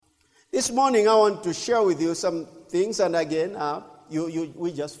This morning I want to share with you some things, and again,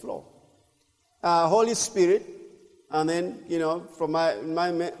 we just flow. Holy Spirit, and then, from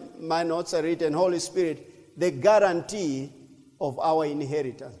my notes I written, Holy Spirit, the guarantee of our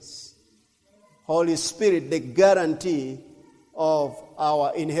inheritance. Holy Spirit, the guarantee of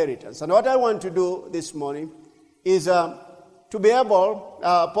our inheritance. And what I want to do this morning is to be able,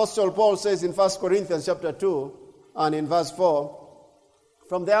 Apostle Paul says in 1 Corinthians chapter 2 and in verse 4,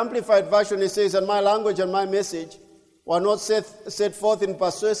 from the Amplified Version, he says, and my language and my message were not set forth in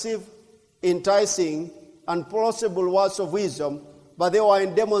persuasive, enticing, and plausible words of wisdom, but they were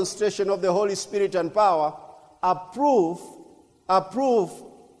in demonstration of the Holy Spirit and power, approved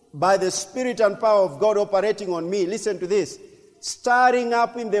by the Spirit and power of God operating on me. Listen to this. Stirring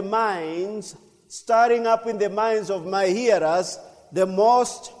up in the minds of my hearers the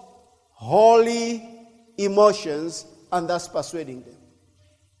most holy emotions, and thus persuading them.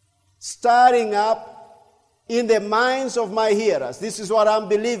 Stirring up in the minds of my hearers. This is what I'm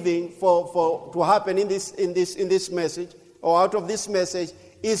believing for to happen in this message, or out of this message,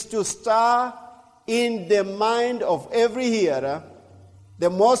 is to stir in the mind of every hearer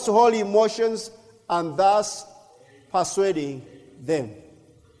the most holy emotions, and thus persuading them.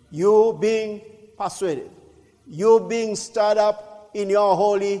 You being persuaded. You being stirred up in your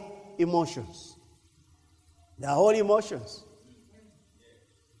holy emotions. The holy emotions.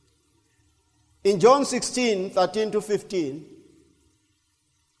 In John 16, 13 to 15,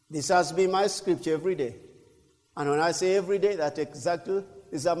 this has been my scripture every day. And when I say every day, that exactly,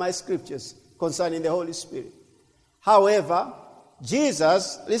 these are my scriptures concerning the Holy Spirit. However,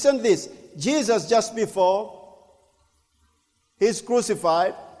 Jesus, listen to this, Jesus just before he's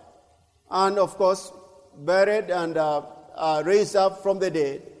crucified and of course buried and raised up from the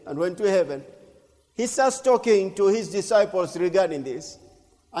dead and went to heaven, he starts talking to his disciples regarding this.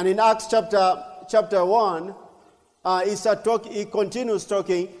 And in Acts chapter 1, he continues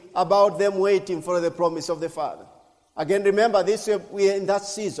talking about them waiting for the promise of the Father. Again, remember, we are in that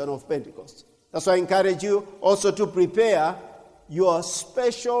season of Pentecost. That's why I encourage you also to prepare your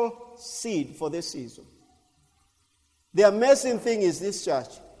special seed for this season. The amazing thing is this,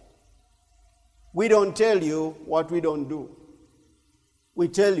 church. We don't tell you what we don't do. We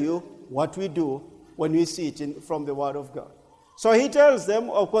tell you what we do when we see it from the Word of God. So he tells them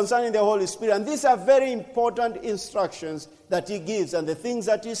concerning the Holy Spirit, and these are very important instructions that he gives and the things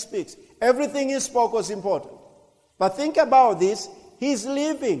that he speaks. Everything he spoke was important. But think about this, he's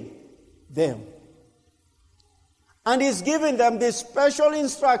leaving them. And he's giving them these special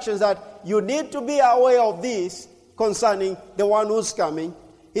instructions that you need to be aware of this concerning the one who's coming.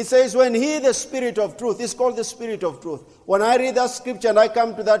 He says, when he, the Spirit of truth, is called the Spirit of truth. When I read that scripture and I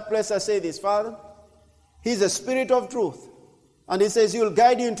come to that place, I say this, Father, he's the Spirit of truth. And he says, he will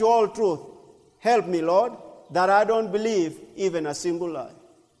guide you into all truth. Help me, Lord, that I don't believe even a single lie.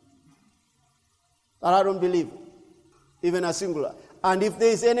 That I don't believe even a single lie. And if there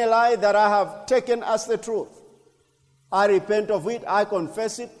is any lie that I have taken as the truth, I repent of it, I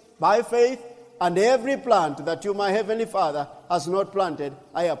confess it by faith, and every plant that you, my heavenly Father, has not planted,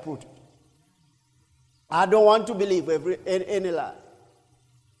 I uproot it. I don't want to believe any lie.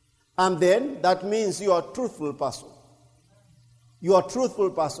 And then that means you are a truthful person. You are a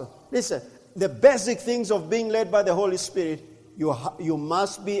truthful person. Listen, the basic things of being led by the Holy Spirit, you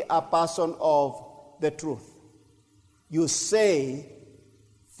must be a person of the truth. You say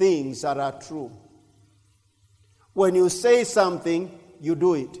things that are true. When you say something, you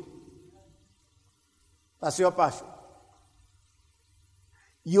do it. That's your passion.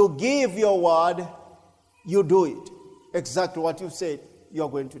 You give your word, you do it. Exactly what you said you're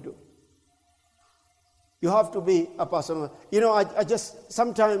going to do. You have to be a person. I just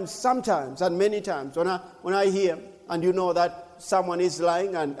sometimes and many times when I hear and you know that someone is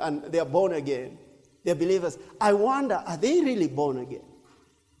lying and they're born again, they're believers, I wonder, are they really born again?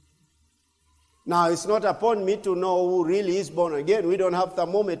 Now, it's not upon me to know who really is born again. We don't have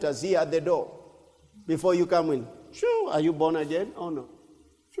thermometers here at the door before you come in. Sure, are you born again? Oh, no.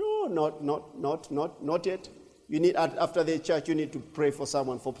 Sure, not yet. You need, after the church, you need to pray for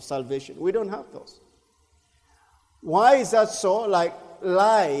someone for salvation. We don't have those. Why is that so? Like,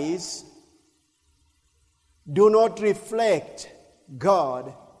 lies do not reflect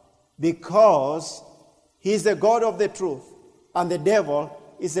God because he's the God of the truth and the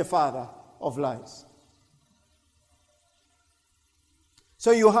devil is the father of lies. So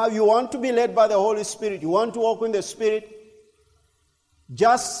you want to be led by the Holy Spirit, you want to walk in the Spirit,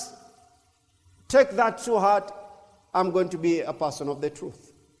 just take that to heart. I'm going to be a person of the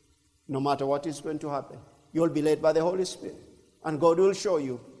truth. No matter what is going to happen, you'll be led by the Holy Spirit. And God will show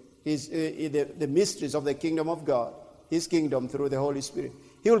you the mysteries of the kingdom of God, his kingdom through the Holy Spirit.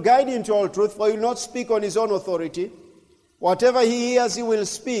 He will guide you into all truth, for he will not speak on his own authority. Whatever he hears, he will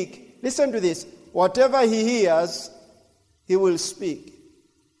speak. Listen to this. Whatever he hears, he will speak,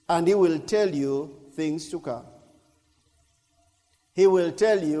 and he will tell you things to come. He will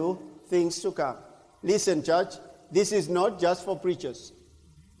tell you things to come. Listen, church, this is not just for preachers.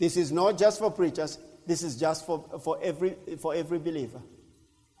 This is not just for preachers. This is just for every believer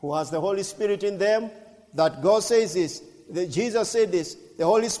who has the Holy Spirit in them. That God says this, that Jesus said this, the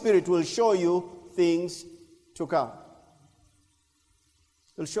Holy Spirit will show you things to come.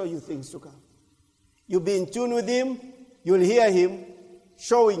 He'll show you things to come. You'll be in tune with him. You'll hear him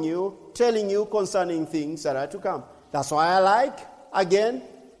showing you, telling you concerning things that are to come. That's why I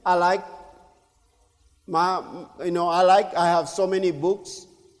have so many books.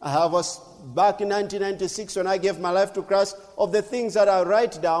 I have back in 1996 when I gave my life to Christ, of the things that I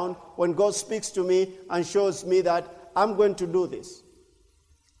write down when God speaks to me and shows me that I'm going to do this.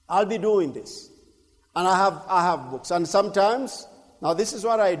 I'll be doing this. And I have books. And sometimes, now this is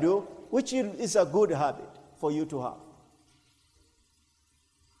what I do, which is a good habit for you to have.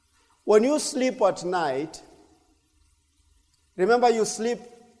 When you sleep at night, remember you sleep,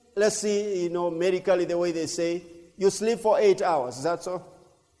 let's see, medically the way they say, you sleep for 8 hours. Is that so?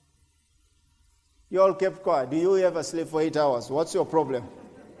 You all kept quiet. Do you ever sleep for 8 hours? What's your problem?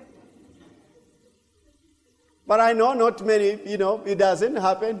 But I know not many, it doesn't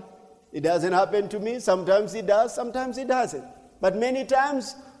happen. It doesn't happen to me. Sometimes it does, sometimes it doesn't. But many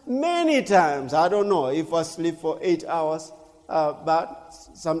times, I don't know if I sleep for 8 hours, but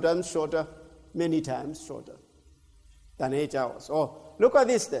sometimes shorter, many times shorter than 8 hours. Oh, look at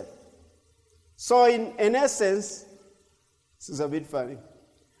this then. So in essence, this is a bit funny.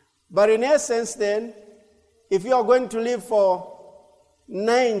 But in essence then, if you are going to live for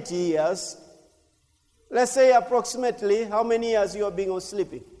 90 years, let's say approximately, how many years you are being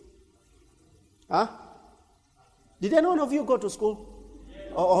sleeping? Huh? Did any one of you go to school?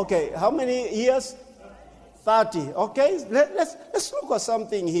 Oh, okay. How many years? 30. Okay. Let's look at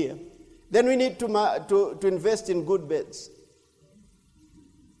something here. Then we need to invest in good beds.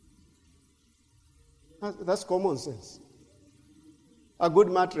 That's common sense. A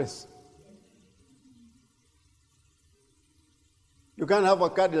good mattress. You can't have a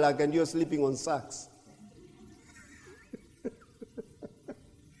Cadillac and you're sleeping on sacks.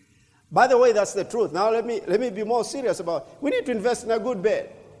 By the way, that's the truth. Now let me be more serious about it. We need to invest in a good bed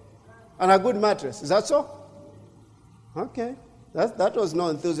and a good mattress. Is that so? Okay. That was no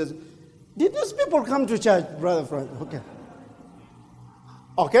enthusiasm. Did those people come to church, Brother Frank? Okay.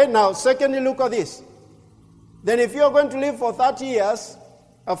 Okay, now secondly, look at this. Then if you're going to live for 30 years,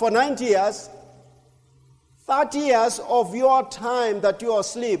 or for 90 years, 30 years of your time that you are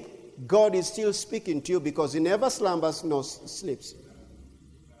asleep, God is still speaking to you because he never slumbers nor sleeps.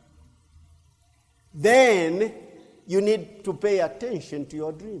 Then you need to pay attention to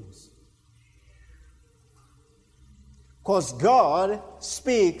your dreams. Because God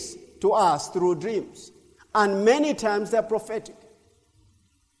speaks to us through dreams. And many times they're prophetic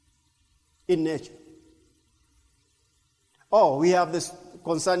in nature. Oh, we have this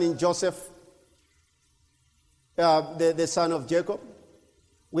concerning Joseph, the son of Jacob.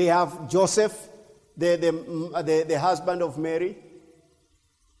 We have Joseph, the husband of Mary.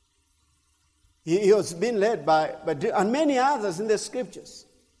 He was being led by and many others in the scriptures.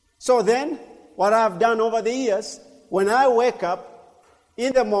 So then, what I've done over the years, when I wake up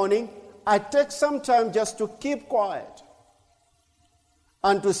in the morning, I take some time just to keep quiet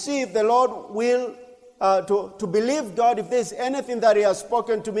and to see if the Lord will, to believe God if there's anything that he has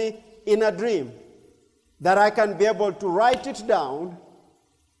spoken to me in a dream, that I can be able to write it down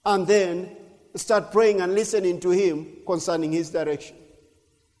and then start praying and listening to him concerning his direction.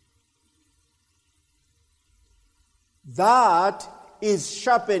 That is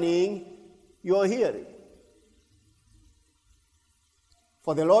sharpening your hearing.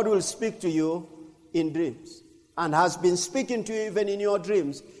 For the Lord will speak to you in dreams and has been speaking to you even in your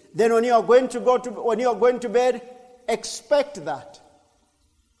dreams. Then when you are going to bed, expect that.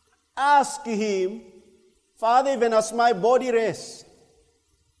 Ask him, Father, even as my body rests,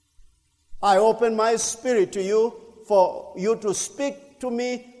 I open my spirit to you for you to speak to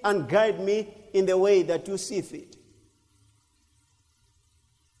me and guide me in the way that you see fit.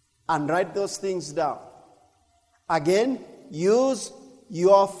 And write those things down. Again, use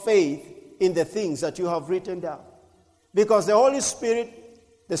your faith in the things that you have written down. Because the Holy Spirit,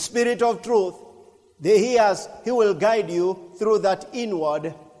 the Spirit of truth, He will guide you through that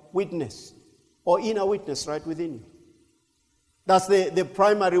inward witness or inner witness right within you. That's the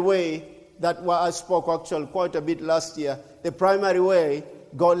primary way that I spoke actually quite a bit last year. The primary way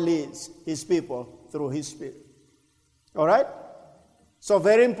God leads his people through his Spirit. All right? So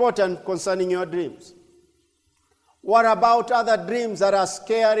very important concerning your dreams. What about other dreams that are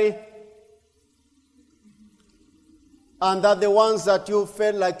scary and that the ones that you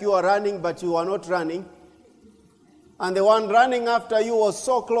felt like you are running but you are not running, and the one running after you was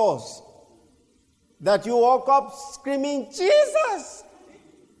so close that you woke up screaming, Jesus!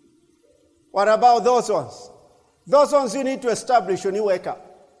 What about those ones? Those ones you need to establish when you wake up.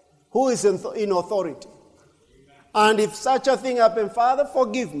 Who is in authority? And if such a thing happens, Father,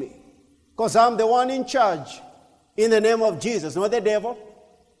 forgive me, because I'm the one in charge in the name of Jesus, not the devil.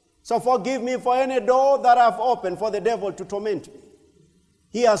 So forgive me for any door that I've opened for the devil to torment me.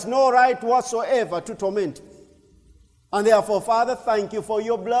 He has no right whatsoever to torment me. And therefore, Father, thank you for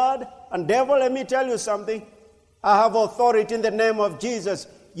your blood. And devil, let me tell you something. I have authority in the name of Jesus.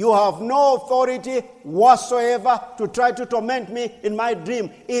 You have no authority whatsoever to try to torment me in my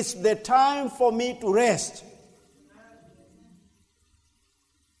dream. It's the time for me to rest.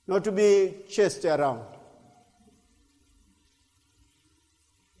 Not to be chased around.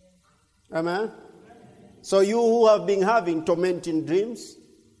 Amen? So you who have been having tormenting dreams,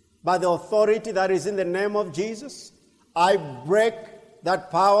 by the authority that is in the name of Jesus, I break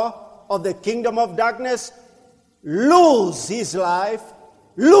that power of the kingdom of darkness. Lose his life.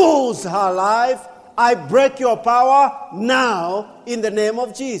 Lose her life. I break your power now in the name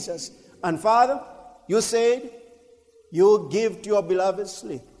of Jesus. And Father, you said you give to your beloved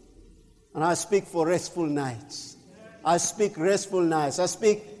sleep. And I speak for restful nights. I speak restful nights. I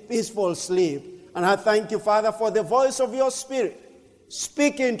speak peaceful sleep. And I thank you, Father, for the voice of your Spirit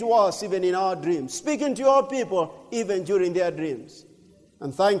speaking to us even in our dreams, speaking to your people even during their dreams.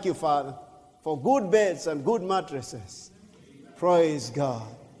 And thank you, Father, for good beds and good mattresses. Praise God.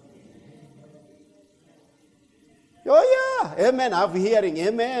 Oh yeah, amen. I'm hearing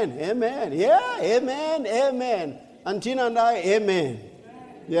amen, amen. Yeah, amen, amen. And Tina and I, amen.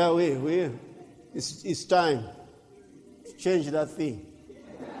 Yeah, it's time to change that thing.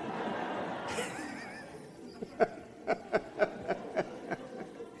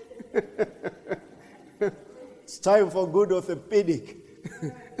 It's time for good orthopedic.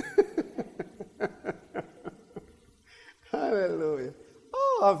 Hallelujah.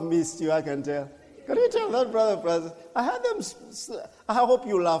 Oh, I've missed you, I can tell. Can you tell that, brother? I had them. I hope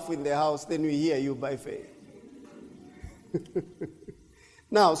you laugh in the house, then we hear you by faith.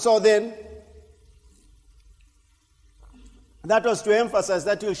 Now, so then, that was to emphasize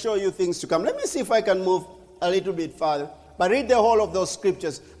that will show you things to come. Let me see if I can move a little bit further. But read the whole of those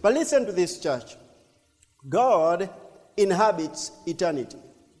scriptures. But listen to this, church. God inhabits eternity.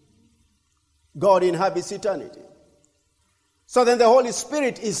 God inhabits eternity. So then the Holy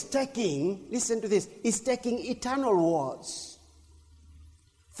Spirit is taking, listen to this, is taking eternal words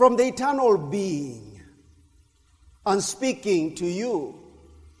from the eternal being and speaking to you,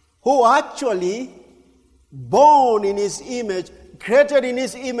 who actually born in his image, created in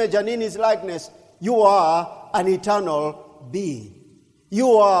his image and in his likeness. You are an eternal being. You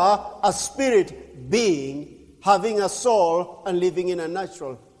are a spirit being having a soul and living in a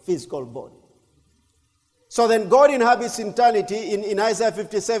natural physical body. So then God inhabits eternity. In Isaiah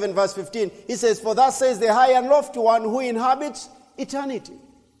 57 verse 15, he says, "For thus says the high and lofty one who inhabits eternity,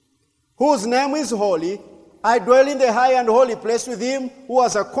 whose name is holy. I dwell in the high and holy place with him who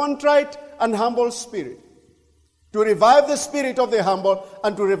has a contrite and humble spirit, to revive the spirit of the humble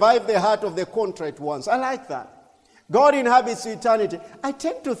and to revive the heart of the contrite ones." I like that. God inhabits eternity. I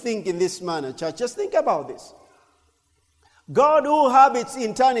tend to think in this manner, church. Just think about this. God who inhabits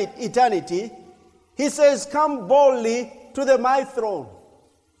eternity, he says, "Come boldly to my throne."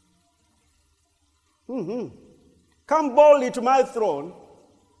 Come boldly to my throne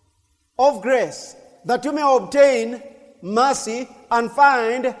of grace, that you may obtain mercy and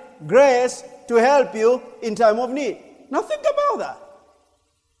find grace to help you in time of need. Now think about that.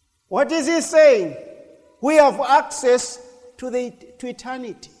 What is he saying? We have access to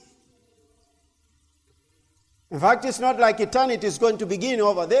eternity. In fact, it's not like eternity is going to begin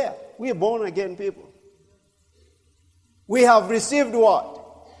over there. We are born again people. We have received what?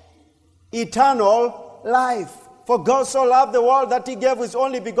 Eternal life. For God so loved the world that he gave his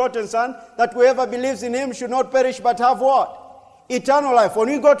only begotten Son, that whoever believes in him should not perish but have what? Eternal life. When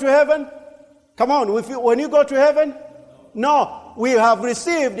you go to heaven, come on, when you go to heaven, no, we have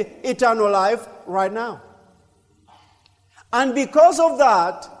received eternal life right now. And because of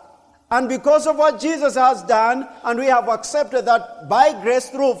that, and because of what Jesus has done, and we have accepted that by grace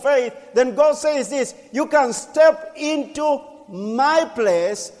through faith, then God says this: you can step into my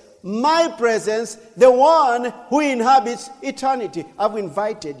place, my presence, the one who inhabits eternity. I've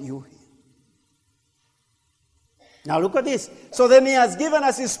invited you. Now look at this. So then he has given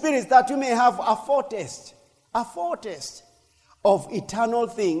us his Spirit that you may have a foretaste of eternal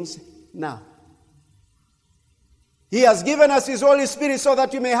things now. He has given us his Holy Spirit so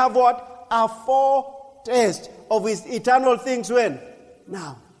that you may have what? A foretaste of his eternal things when?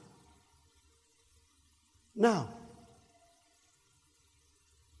 Now. Now.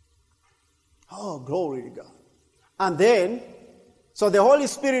 Oh, glory to God. And then, so the Holy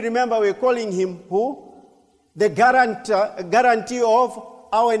Spirit, remember we're calling him who? The guarantee of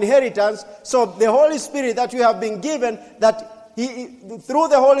our inheritance. So the Holy Spirit that we have been given, that through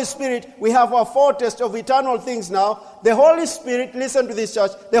the Holy Spirit we have a foretaste of eternal things now. The Holy Spirit, listen to this,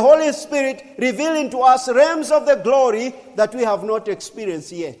 church, the Holy Spirit revealing to us realms of the glory that we have not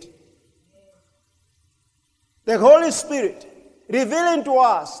experienced yet. The Holy Spirit revealing to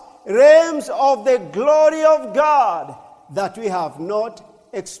us realms of the glory of God that we have not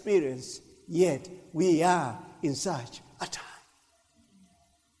experienced yet. We are in such a time.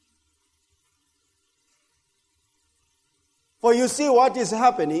 For you see what is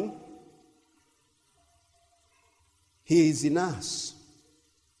happening. He is in us.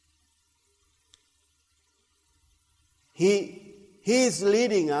 He is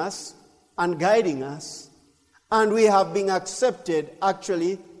leading us and guiding us. And we have been accepted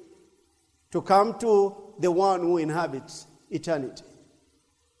actually to come to the one who inhabits eternity.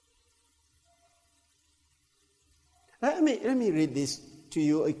 Let me read this to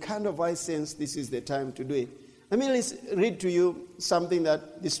you. I sense this is the time to do it. Let me read to you something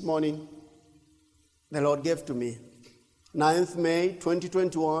that this morning the Lord gave to me. 9th May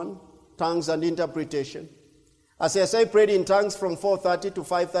 2021, tongues and interpretation. As I prayed in tongues from 4:30 to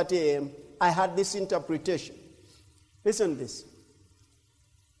 5:30 a.m., I had this interpretation. Listen to this.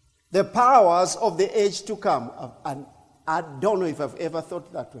 The powers of the age to come. And I don't know if I've ever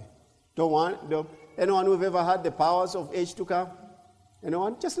thought that way. Anyone who've ever had the powers of age to come?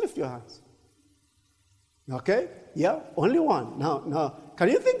 Anyone? Just lift your hands. Okay? Yeah, only one. Now, can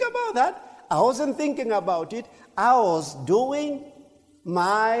you think about that? I wasn't thinking about it. I was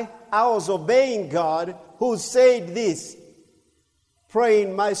obeying God who said this. Pray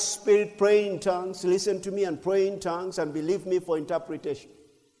in my spirit, pray in tongues, listen to me and pray in tongues and believe me for interpretation.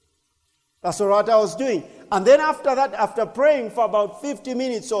 That's what I was doing. And then after that, after praying for about 50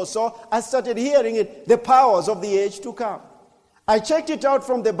 minutes or so, I started hearing it, the powers of the age to come. I checked it out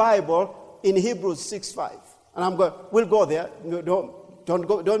from the Bible in Hebrews 6:5. And we'll go there.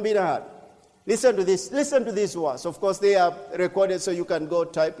 Don't be in a hurry. Listen to this. Listen to these words. Of course, they are recorded so you can go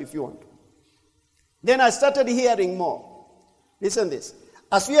type if you want. Then I started hearing more. Listen to this.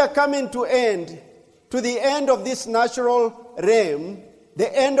 As we are coming to the end of this natural realm,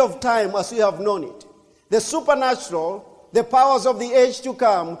 the end of time as we have known it, the supernatural, the powers of the age to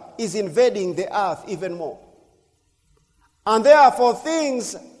come is invading the earth even more. And therefore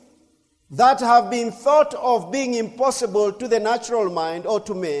things that have been thought of being impossible to the natural mind or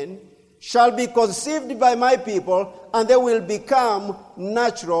to men shall be conceived by my people, and they will become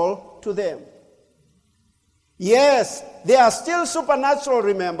natural to them. Yes, they are still supernatural,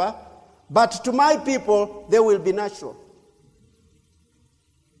 remember, but to my people they will be natural.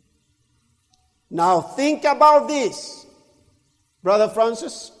 Now think about this, Brother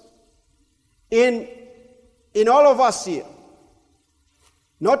Francis. In all of us here,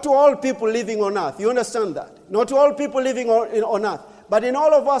 not to all people living on earth, you understand that? Not to all people living on earth, but in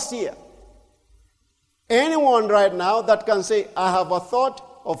all of us here, anyone right now that can say, I have a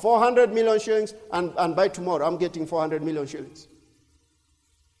thought of 400 million shillings and by tomorrow I'm getting 400 million shillings.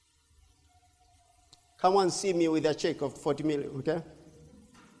 Come and see me with a check of 40 million, okay?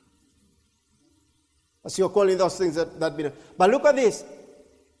 As you're calling those things that be. But look at this.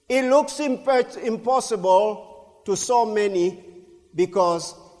 It looks impossible to so many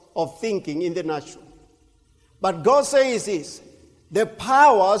because of thinking in the natural. But God says this, the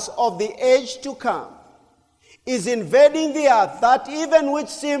powers of the age to come is invading the earth, that even which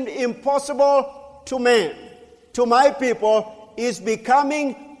seemed impossible to men, to my people, is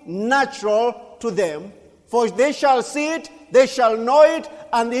becoming natural to them. For they shall see it, they shall know it,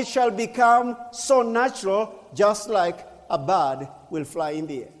 and it shall become so natural, just like a bird will fly in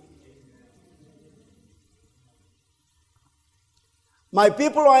the air. My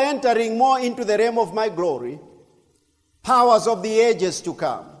people are entering more into the realm of my glory, powers of the ages to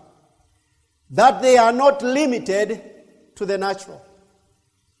come, that they are not limited to the natural.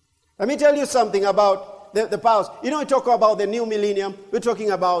 Let me tell you something about the powers. You know, we talk about the new millennium, we're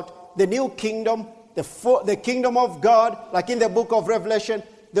talking about the new kingdom, the kingdom of God, like in the book of Revelation,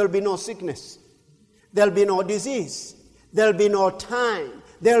 there will be no sickness. There will be no disease. There will be no time.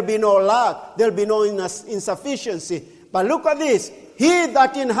 There will be no lack. There will be no insufficiency. But look at this. He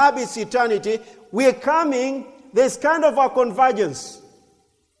that inhabits eternity, we are coming, there's kind of a convergence.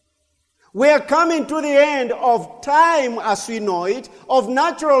 We are coming to the end of time as we know it, of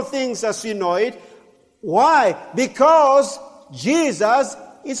natural things as we know it. Why? Because Jesus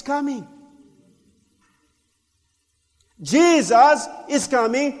is coming. Jesus is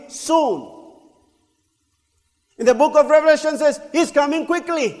coming soon. In the book of Revelation says, he's coming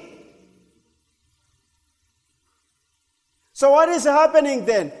quickly. So what is happening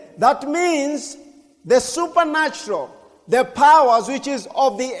then? That means the supernatural, the powers which is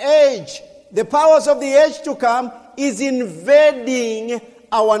of the age, the powers of the age to come is invading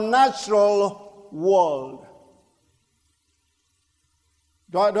our natural world.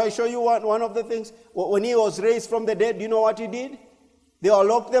 Do I show you one of the things? When he was raised from the dead, do you know what he did? They all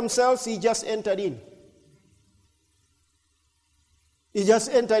locked themselves, he just entered in. He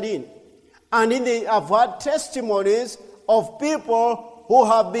just entered in. And I've heard testimonies of people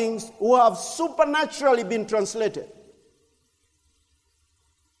who have supernaturally been translated.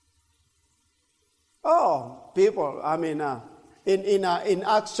 Oh, people, I mean, in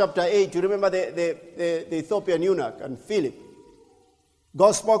Acts chapter 8, you remember the Ethiopian eunuch and Philip.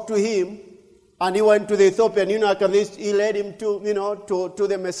 God spoke to him, and he went to the Ethiopian eunuch, and he led him to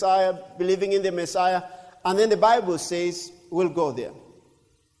the Messiah, believing in the Messiah. And then the Bible says, we'll go there.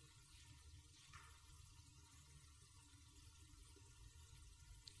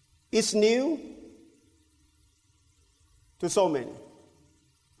 It's new to so many,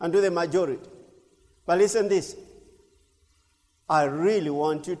 and to the majority. But listen this. I really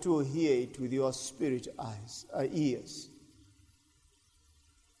want you to hear it with your spirit ears.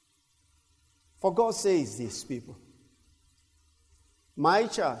 For God says this, people. My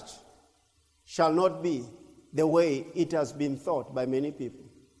church shall not be the way it has been thought by many people.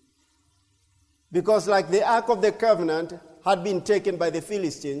 Because like the Ark of the Covenant had been taken by the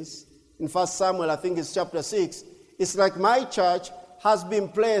Philistines, in 1 Samuel, I think it's chapter 6, it's like my church has been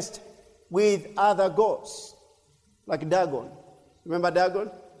placed with other gods, like Dagon. Remember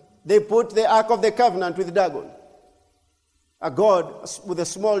Dagon? They put the Ark of the Covenant with Dagon, a god with a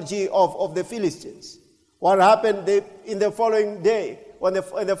small g of the Philistines. What happened in the following day? When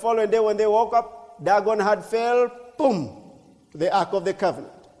they woke up, Dagon had fell, boom, to the Ark of the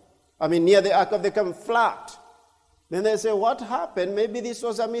Covenant. I mean, near the Ark of the Covenant, flat. Then they say, what happened? Maybe this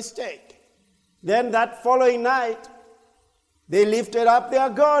was a mistake. Then that following night, they lifted up their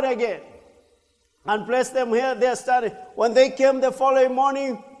God again and placed them here. They started. When they came the following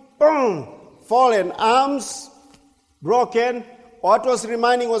morning, boom, fallen, arms broken. What was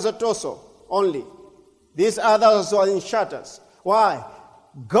remaining was a torso only. These others were in shatters. Why?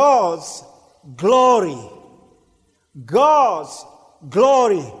 God's glory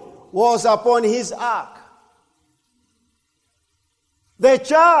was upon his ark. The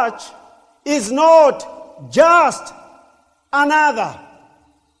church is not just another.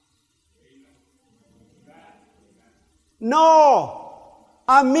 No,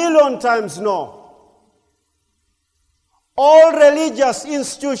 a million times no. All religious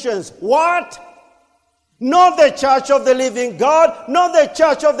institutions, what? Not the church of the living God, not the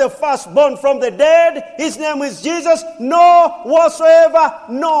church of the firstborn from the dead. His name is Jesus. No, whatsoever,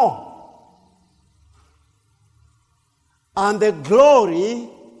 no. And the glory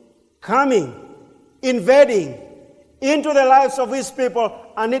coming, invading into the lives of his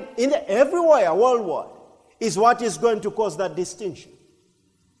people, and everywhere, worldwide, is what is going to cause that distinction.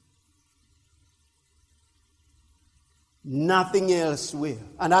 Nothing else will.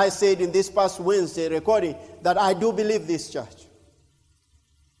 And I said in this past Wednesday recording that I do believe this church.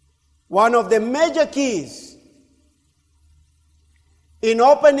 One of the major keys in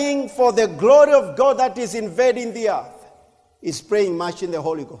opening for the glory of God that is invading the earth is praying much in the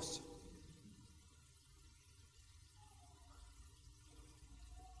Holy Ghost.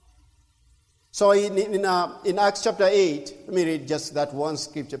 So in Acts chapter 8, let me read just that one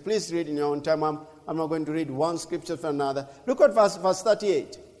scripture. Please read in your own time. I'm not going to read one scripture for another. Look at verse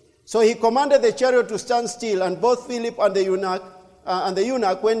 38. So he commanded the chariot to stand still, and both Philip and the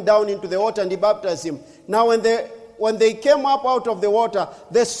eunuch went down into the water, and he baptized him. Now when they came up out of the water,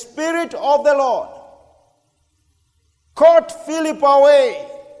 the Spirit of the Lord caught Philip away,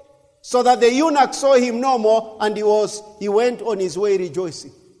 so that the eunuch saw him no more, and he went on his way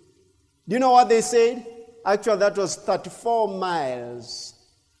rejoicing. Do you know what they said? Actually, that was 34 miles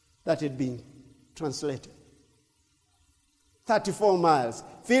that had been translated. 34 miles.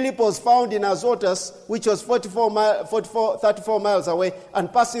 Philip was found in Azotus, which was 34 miles away,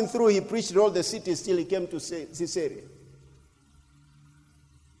 and passing through, he preached all the cities till he came to Caesarea.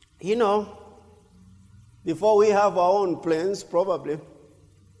 You know, before we have our own planes, probably,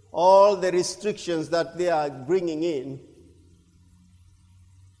 all the restrictions that they are bringing in,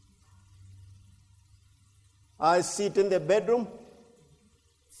 I sit in the bedroom,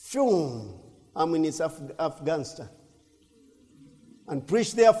 phew, I'm in Afghanistan. And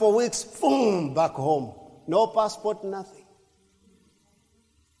preach there for weeks, boom, back home. No passport, nothing.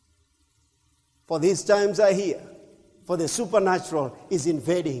 For these times are here. For the supernatural is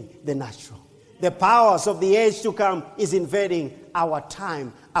invading the natural. The powers of the age to come is invading our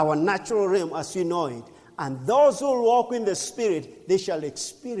time, our natural realm as we know it. And those who walk in the Spirit, they shall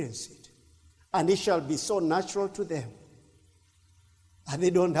experience it. And it shall be so natural to them. And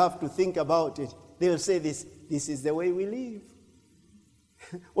they don't have to think about it. They'll say this is the way we live.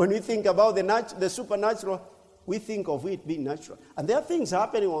 When we think about the supernatural, we think of it being natural. And there are things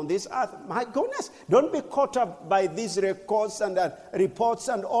happening on this earth. My goodness, don't be caught up by these records and reports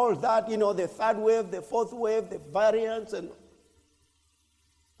and all that, the third wave, the fourth wave, the variants, and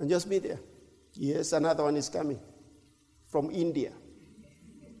just be there. Yes, another one is coming from India.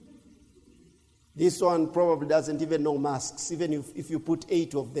 This one probably doesn't even know masks, even if you put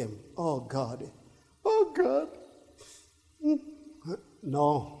 8 of them. Oh, God. Oh, God.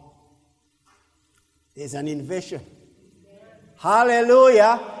 No. There's an invasion.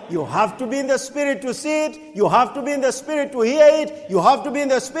 Hallelujah. You have to be in the Spirit to see it. You have to be in the Spirit to hear it. You have to be in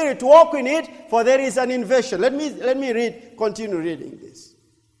the Spirit to walk in it, for there is an invasion. Let me continue reading this.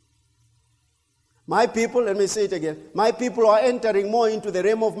 My people, let me say it again. My people are entering more into the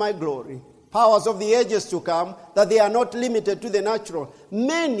realm of my glory. Powers of the ages to come, that they are not limited to the natural.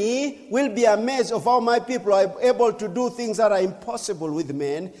 Many will be amazed of how my people are able to do things that are impossible with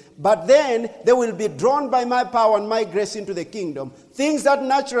men, but then they will be drawn by my power and my grace into the kingdom. Things that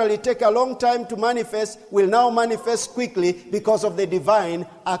naturally take a long time to manifest will now manifest quickly because of the divine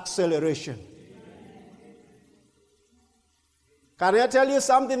acceleration. Can I tell you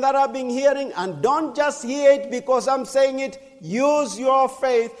something that I've been hearing? And don't just hear it because I'm saying it. Use your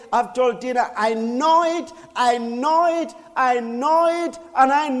faith. I've told Tina, I know it, I know it, I know it,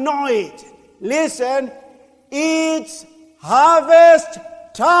 and I know it. Listen, it's harvest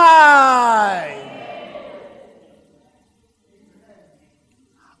time.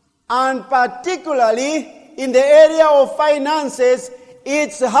 And particularly in the area of finances,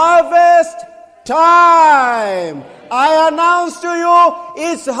 it's harvest time. I announce to you,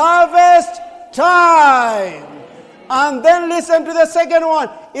 it's harvest time. And then listen to the second one.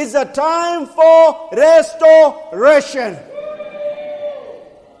 It's a time for restoration.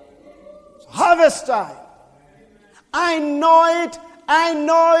 It's harvest time. I know it, I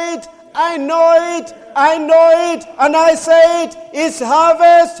know it, I know it, I know it, and I say it, it's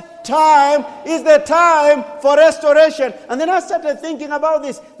harvest time. Is the time for restoration. And then I started thinking about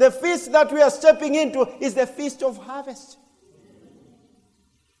this. The feast that we are stepping into is the feast of harvest.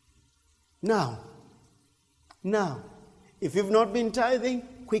 Now, if you've not been tithing,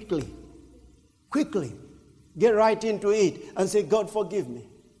 quickly, get right into it and say, God, forgive me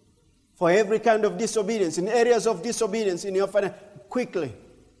for every kind of disobedience, in areas of disobedience in your finance, quickly.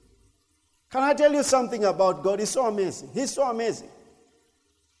 Can I tell you something about God? He's so amazing. He's so amazing.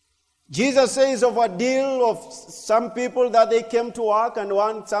 Jesus says of a deal of some people that they came to work, and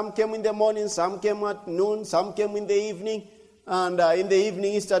some came in the morning, some came at noon, some came in the evening. And in the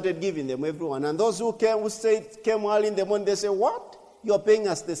evening, he started giving them, everyone. And those who came early in the morning, they say, what? You're paying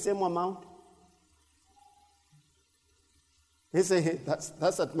us the same amount? They say, hey,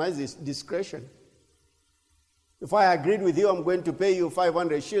 that's at my discretion. If I agreed with you, I'm going to pay you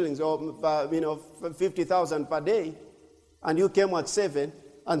 500 shillings or 50,000 per day. And you came at 7,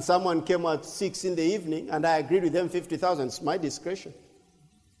 and someone came at 6 in the evening, and I agreed with them 50,000. It's my discretion.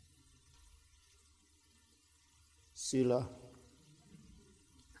 Selah.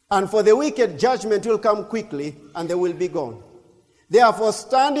 And for the wicked, judgment will come quickly, and they will be gone. Therefore,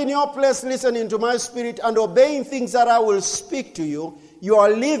 stand in your place, listening to my spirit, and obeying things that I will speak to you. You are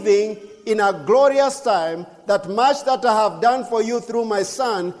living in a glorious time, that much that I have done for you through my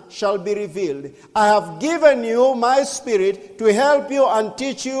Son shall be revealed. I have given you my Spirit to help you and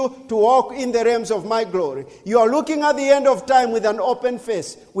teach you to walk in the realms of my glory. You are looking at the end of time with an open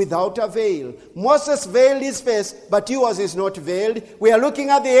face, without a veil. Moses veiled his face, but yours is not veiled. We are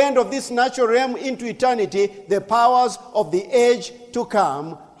looking at the end of this natural realm into eternity, the powers of the age to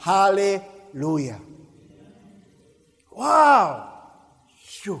come. Hallelujah. Wow.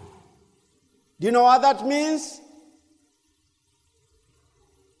 Phew. Do you know what that means?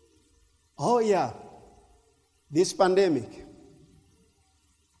 oh yeah, this pandemic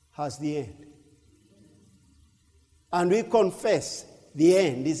has the end. And we confess the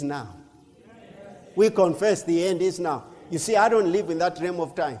end is now. We confess the end is now. You see, I don't live in that realm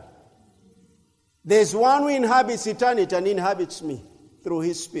of time. There's one who inhabits eternity and inhabits me through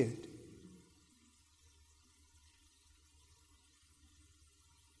his Spirit.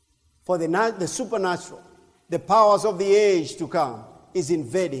 For the supernatural, the powers of the age to come is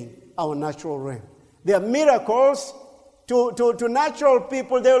invading our natural realm. There are miracles to natural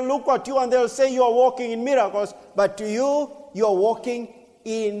people. They'll look at you and they'll say you are walking in miracles, but to you, you are walking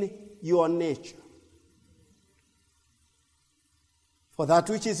in your nature. For that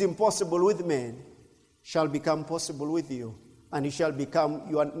which is impossible with men shall become possible with you, and it shall become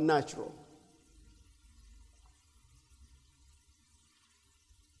your natural.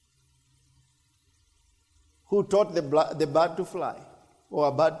 Who taught the bird to fly, or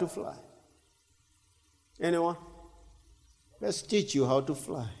a bird to fly? Anyone? Let's teach you how to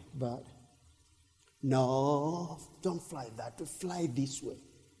fly, bird. No, don't fly that, to fly this way.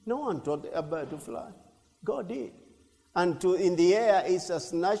 No one taught a bird to fly. God did. And in the air is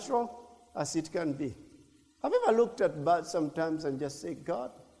as natural as it can be. Have you ever looked at birds sometimes and just say,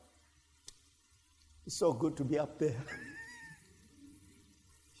 God, it's so good to be up there?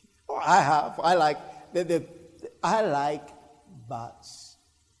 Oh, I have. I like birds.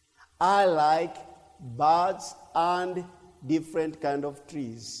 I like birds and different kind of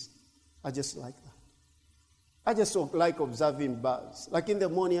trees. I just like that. I just like observing birds. Like in the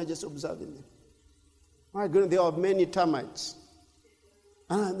morning, I just observing them. My goodness, there are many termites.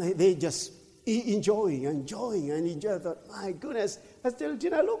 And they just enjoying. I thought, my goodness, I tell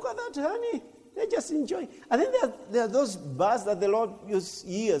Tina, look at that, honey. They just enjoy. And then there are those birds that the Lord used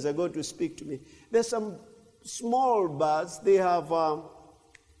years ago to speak to me. There's some small birds. They have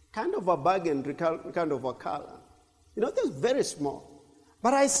kind of a burgundy kind of a color. You know, they're very small.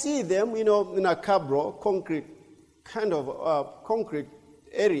 But I see them, in a cabro, concrete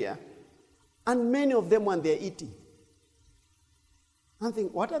area. And many of them, when they're eating, I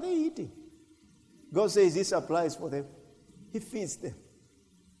think, what are they eating? God says this applies for them. He feeds them.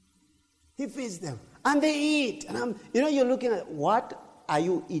 He feeds them. And they eat. And you're looking at, what are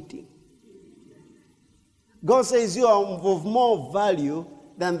you eating? God says you are of more value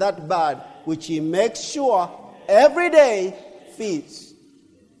than that bird, which he makes sure every day feeds.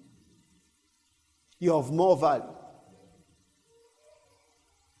 You're of more value.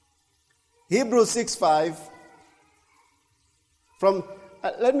 Hebrews 6:5.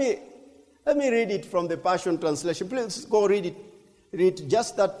 Let me read it from the Passion Translation. Please go read it. Read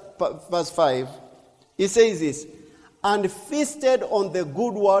just that verse 5. It says this, and feasted on the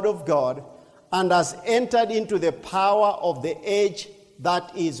good word of God, and has entered into the power of the age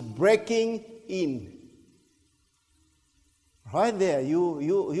that is breaking in. Right there,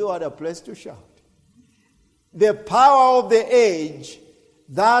 you had a place to shout. The power of the age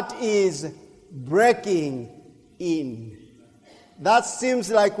that is breaking in. That seems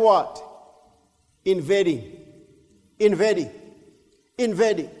like what? Invading.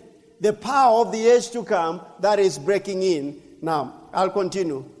 The power of the age to come that is breaking in. Now, I'll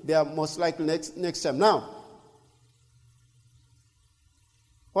continue. They are most likely next time. Now,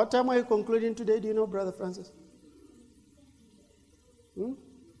 what time are you concluding today? Do you know, Brother Francis?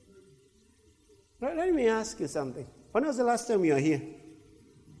 Let me ask you something. When was the last time you were here?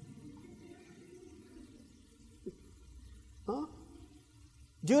 Huh?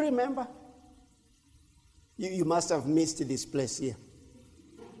 Do you remember? You must have missed this place here.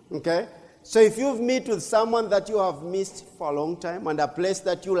 Okay? So if you've met with someone that you have missed for a long time and a place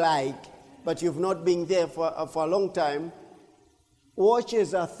that you like, but you've not been there for a long time,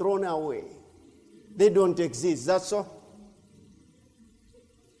 watches are thrown away. They don't exist. That's all.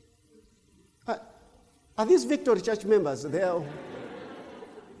 Are these Victory Church members? They are.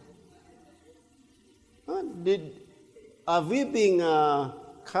 Have we been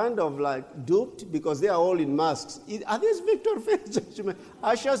kind of like duped because they are all in masks? Are these Victory Faith Church members?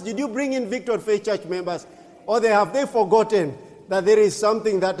 Ushers, did you bring in Victory Faith Church members? Or have they forgotten that there is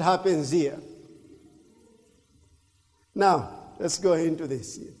something that happens here? Now, let's go into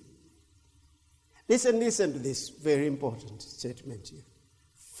this here. Listen to this very important statement here.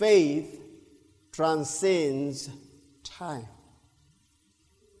 Faith transcends time.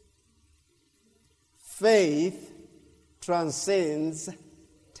 Faith transcends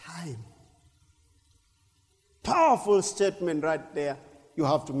time. Powerful statement right there. You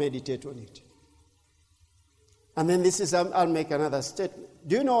have to meditate on it. And then I'll make another statement.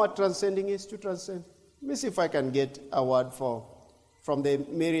 Do you know what transcending is? To transcend. Let me see if I can get a word for from the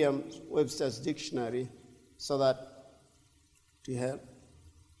Merriam-Webster's dictionary so that to help.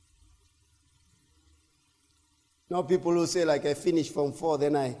 Now people who say, like, I finished Form 4,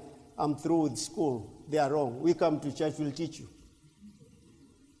 then I'm through with school. They are wrong. We come to church, we'll teach you.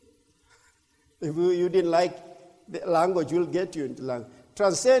 If you didn't like the language, we'll get you into language.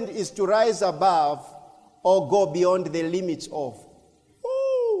 Transcend is to rise above or go beyond the limits of.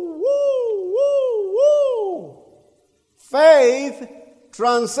 Woo, woo, woo, woo. Faith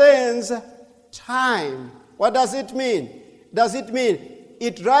transcends time. What does it mean? Does it mean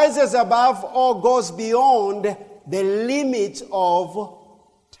it rises above or goes beyond the limits of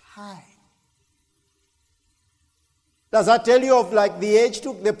time? Does that tell you of like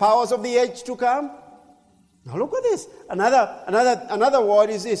the powers of the age to come? Now look at this. Another word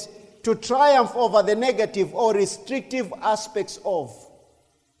is this: to triumph over the negative or restrictive aspects of.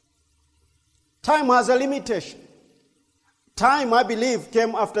 Time has a limitation. Time, I believe,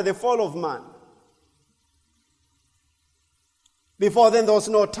 came after the fall of man. Before then, there was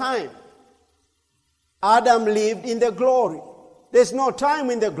no time. Adam lived in the glory. There's no time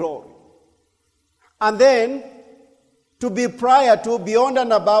in the glory. And then, to be prior to, beyond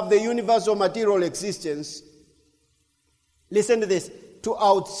and above the universal material existence, listen to this, to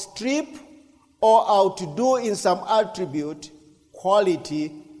outstrip or outdo in some attribute,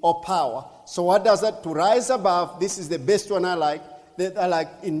 quality, or power. So what does that? To rise above, this is the best one I like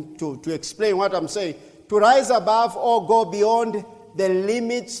to explain what I'm saying. To rise above or go beyond the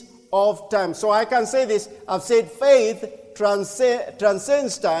limits of time. So I can say this, I've said faith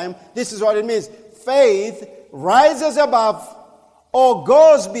transcends time. This is what it means. Faith rises above or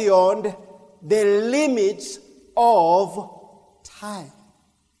goes beyond the limits of time.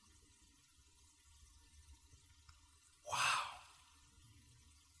 Wow.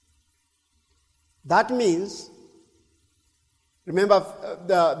 That means, remember,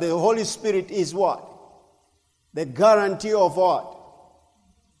 the Holy Spirit is what? The guarantee of what?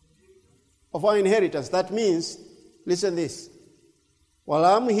 Of our inheritance. That means, listen this, while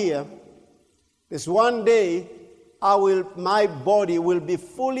I'm here, there's one day my body will be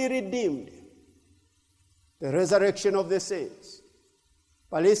fully redeemed. The resurrection of the saints.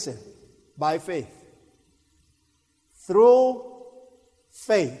 But listen, by faith. Through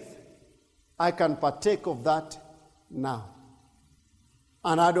faith, I can partake of that now.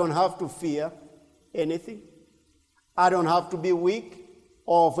 And I don't have to fear anything. I don't have to be weak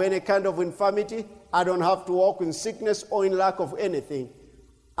or of any kind of infirmity. I don't have to walk in sickness or in lack of anything.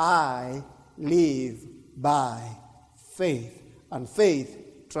 I live by faith, and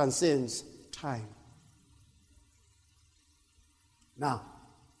faith transcends time. Now,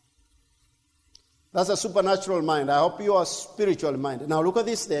 that's a supernatural mind. I hope you are spiritual minded. Now look at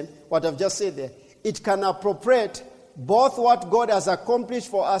this then, what I've just said there. It can appropriate both what God has accomplished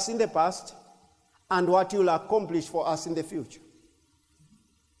for us in the past and what He will accomplish for us in the future.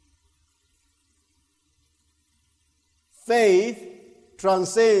 Faith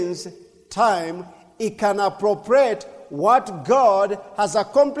transcends time. It can appropriate what God has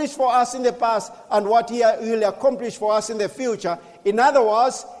accomplished for us in the past and what He will accomplish for us in the future. In other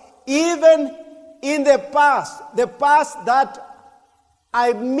words, even in the past that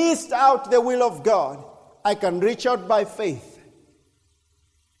I missed out the will of God, I can reach out by faith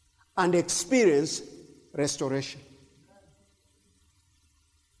and experience restoration.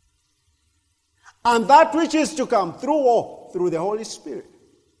 And that which is to come through the Holy Spirit.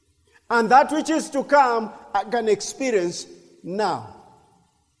 And that which is to come, I can experience now.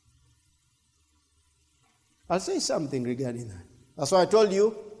 I'll say something regarding that. That's why I told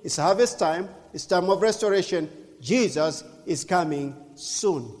you, it's harvest time, it's time of restoration. Jesus is coming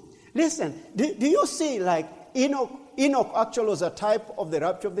soon. Listen, do you see, like, Enoch actually was a type of the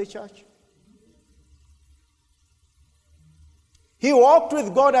rapture of the church? He walked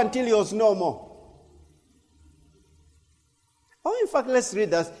with God until he was no more. Oh, in fact, let's read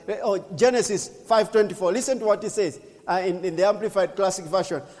that. Genesis 5:24. Listen to what it says in the Amplified Classic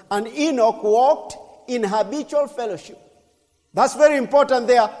Version. And Enoch walked in habitual fellowship. That's very important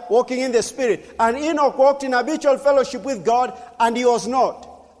there, walking in the Spirit. And Enoch walked in habitual fellowship with God, and he was not.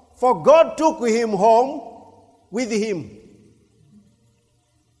 For God took him home with him.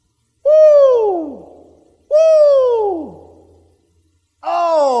 Woo! Woo!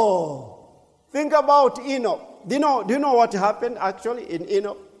 Oh! Think about Enoch. Do you know what happened actually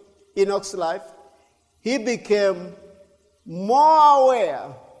in Enoch's life? He became more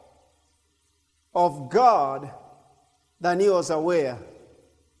aware of God than he was aware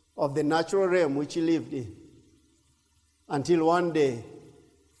of the natural realm which he lived in. Until one day,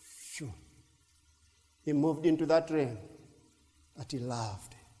 he moved into that realm that he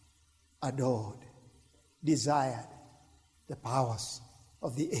loved, adored, desired the powers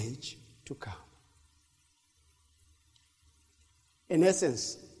of the age to come. In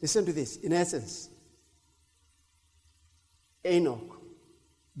essence, listen to this. In essence, Enoch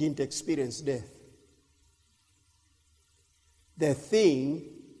didn't experience death. The thing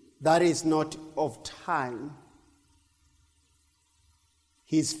that is not of time,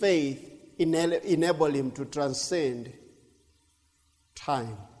 his faith enabled him to transcend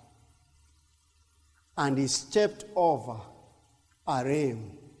time. And he stepped over a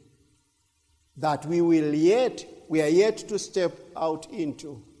realm that we are yet to step out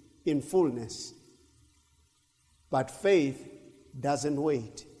into in fullness. But faith doesn't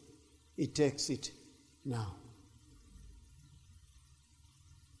wait. It takes it now.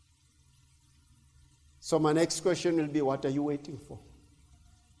 So my next question will be, what are you waiting for?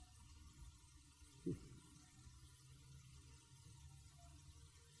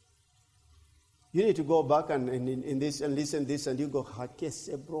 You need to go back and in this and listen to this, and you go,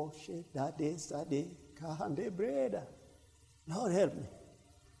 Lord help me.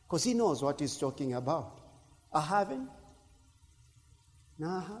 Because he knows what he's talking about. I haven't. No,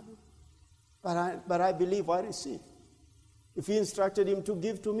 I haven't. But I believe I receive. If he instructed him to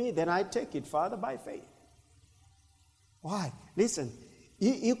give to me, then I take it, Father, by faith. Why? Listen,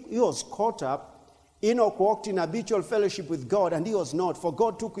 he was caught up. Enoch walked in habitual fellowship with God, and he was not, for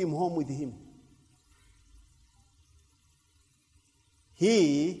God took him home with him.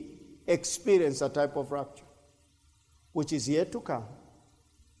 He experienced a type of rapture, which is yet to come.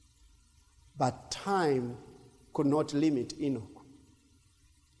 But time could not limit Enoch.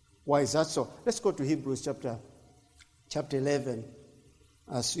 Why is that so? Let's go to Hebrews chapter 11.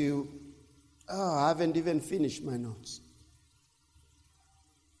 I haven't even finished my notes.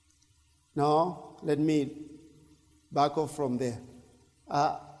 No, let me back off from there.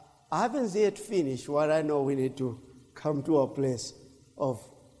 I haven't yet finished what I know we need to come to a place of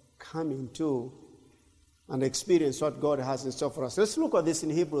coming to and experience what God has in store for us. Let's look at this in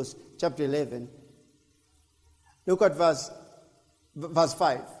Hebrews chapter 11. Look at verse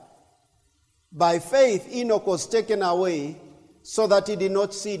 5. By faith, Enoch was taken away so that he did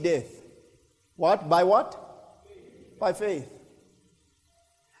not see death. What? By what? By faith.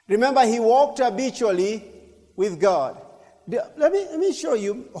 Remember, he walked habitually with God. Let me show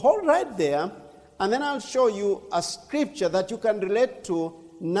you. Hold right there, and then I'll show you a scripture that you can relate to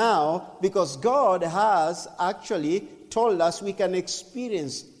now, because God has actually told us we can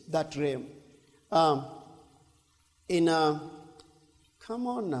experience that realm. Come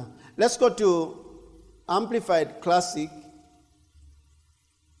on now. Let's go to Amplified Classic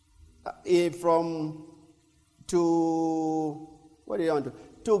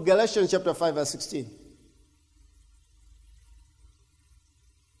to Galatians chapter 5 verse 16.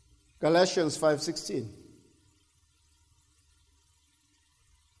 Galatians 5:16.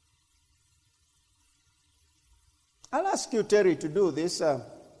 I'll ask you, Terry, to do this,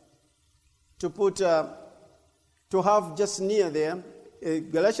 to have just near there,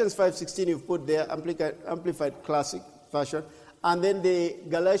 Galatians 5:16 you've put there, Amplified Classic version, and then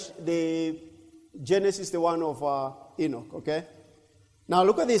the Genesis, the one of Enoch, okay? Now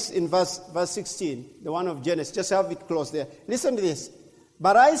look at this in verse 16, the one of Genesis. Just have it close there. Listen to this.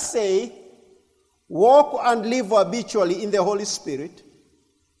 But I say, walk and live habitually in the Holy Spirit,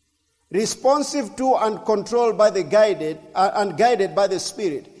 responsive to and controlled by guided by the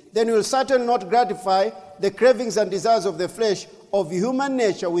Spirit. Then you will certainly not gratify the cravings and desires of the flesh, of human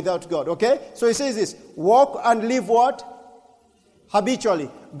nature without God. Okay? So he says this, walk and live what? Habitually.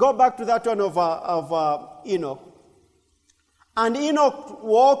 Go back to that one of Enoch. And Enoch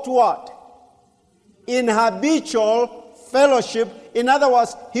walked what? In habitual fellowship. In other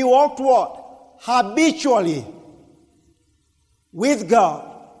words, he walked what? Habitually with God.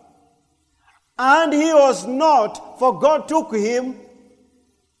 And he was not, for God took him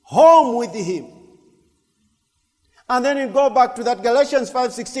home with him. And then you go back to that Galatians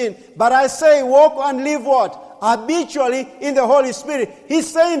 5:16. But I say, walk and live what? Habitually in the Holy Spirit.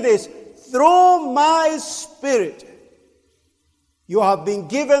 He's saying this, through my Spirit, you have been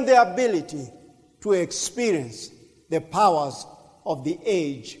given the ability to experience the powers of the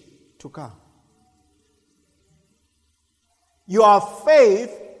age to come. Your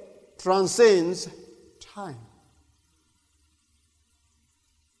faith transcends time.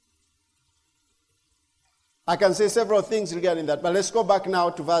 I can say several things regarding that, but let's go back now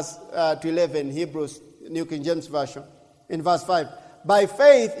to verse 11, Hebrews, New King James Version, in verse 5. By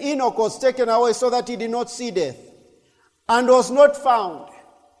faith, Enoch was taken away so that he did not see death, and was not found.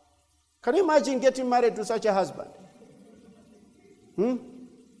 Can you imagine getting married to such a husband?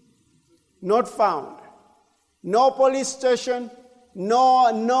 Not found. No police station,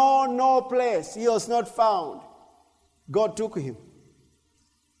 no place. He was not found. God took him.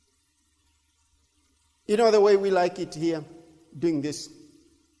 You know the way we like it here, doing this.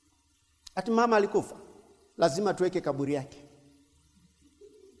 Ati mama alikufa, lazima tuweke kaburi yake.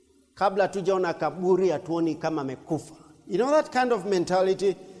 Kabla tujaona kaburi hatuoni kama amekufa. You know that kind of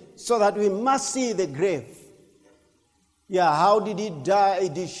mentality, so that we must see the grave. Yeah, how did he die?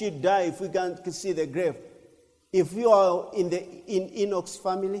 Did she die if we can't see the grave? If you are in Enoch's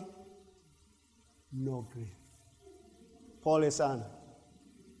family, no grave. Pole sana.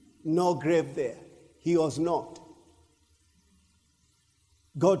 No grave there. He was not.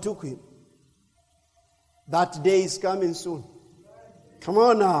 God took him. That day is coming soon. Come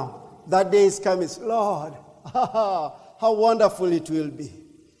on now. That day is coming. Lord, how wonderful it will be.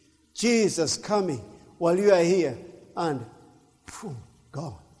 Jesus coming while you are here. And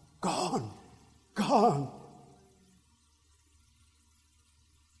gone.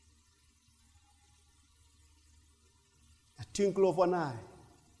 A twinkle of an eye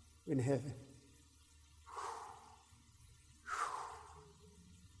in heaven.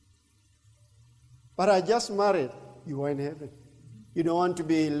 But I just married. You are in heaven. You don't want to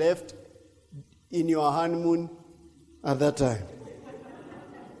be left in your honeymoon at that time.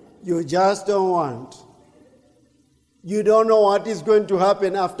 You just don't want. You don't know what is going to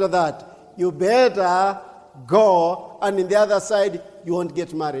happen after that. You better go, and in the other side, you won't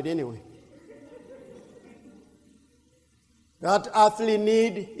get married anyway. That earthly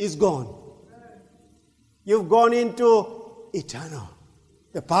need is gone. You've gone into eternal,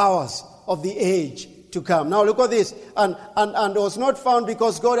 the powers of the age to come. Now look at this. And was not found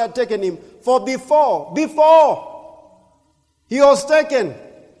because God had taken him. For before he was taken,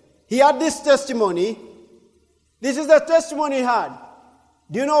 he had this testimony. This is the testimony he had.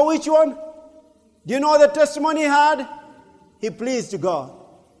 Do you know which one? Do you know the testimony he had? He pleased God.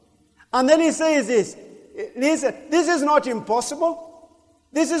 And then he says this. Listen, this is not impossible.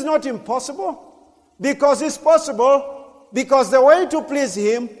 This is not impossible. Because it's possible. Because the way to please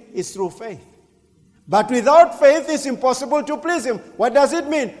him is through faith. But without faith, it's impossible to please him. What does it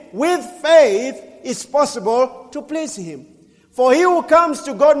mean? With faith, it's possible to please him. For he who comes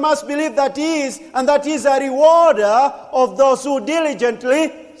to God must believe that he is, and that he is a rewarder of those who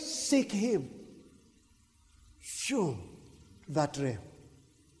diligently seek him. Show that realm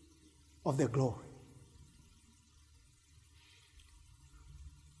of the glory.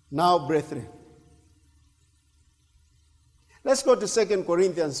 Now, brethren, let's go to 2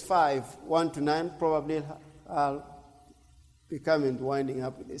 Corinthians 5, 1-9. Probably I'll be coming to winding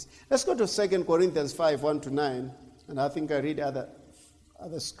up with this. Let's go to 2 Corinthians 5, 1-9. And I think I read other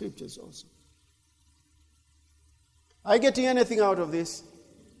scriptures also. Are you getting anything out of this?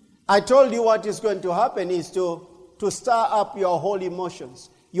 I told you what is going to happen is to stir up your whole emotions.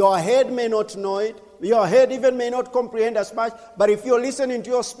 Your head may not know it. Your head even may not comprehend as much. But if you're listening to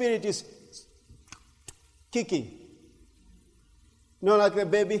your spirit, is kicking. You know, like the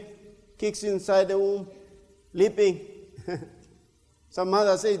baby kicks inside the womb, leaping. Some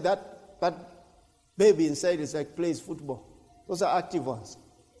mother says that baby inside is like plays football. Those are active ones.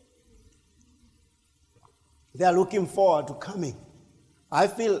 They are looking forward to coming. I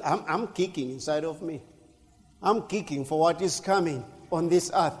feel I'm kicking inside of me. I'm kicking for what is coming on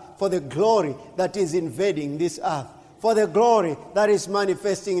this earth, for the glory that is invading this earth, for the glory that is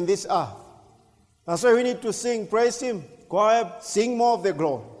manifesting in this earth. That's why we need to sing, praise him, choir, sing more of the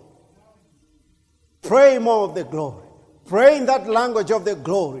glory. Pray more of the glory. Pray in that language of the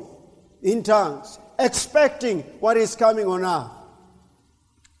glory, in tongues, expecting what is coming on earth.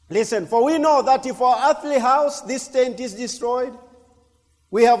 Listen, for we know that if our earthly house, this tent, is destroyed,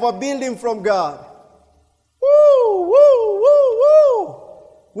 we have a building from God. Woo, woo, woo, woo.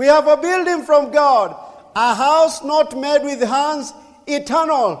 We have a building from God, a house not made with hands,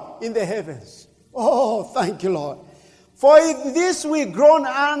 eternal in the heavens. Oh, thank you, Lord. For in this we groan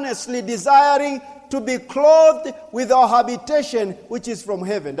earnestly, desiring to be clothed with our habitation, which is from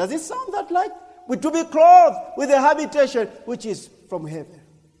heaven. Does it sound that like? To be clothed with a habitation, which is from heaven.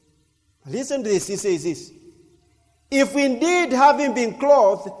 Listen to this. He says this. If indeed having been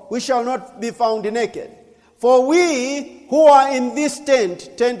clothed, we shall not be found naked. For we who are in this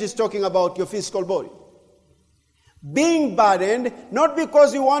tent is talking about your physical body, being burdened, not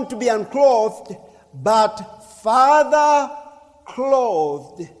because we want to be unclothed, but further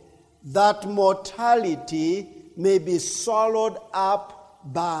clothed, that mortality may be swallowed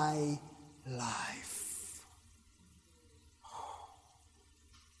up by life.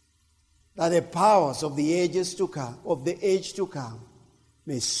 that the powers of the ages to come, of the age to come,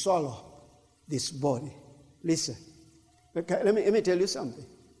 may swallow this body. Listen, let me tell you something.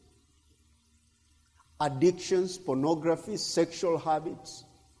 Addictions, pornography, sexual habits,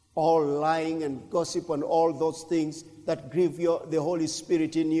 all lying and gossip and all those things that grieve the Holy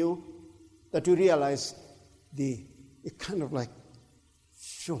Spirit in you, that you realize it kind of like,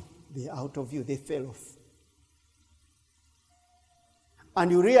 they're out of you, they fell off. And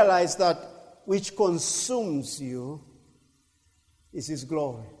you realize that which consumes you is His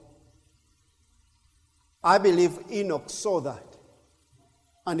glory. I believe Enoch saw that.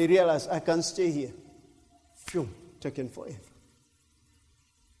 And he realized, I can't stay here. Taken forever.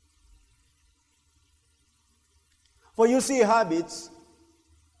 For you see, habits,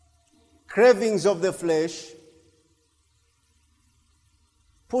 cravings of the flesh,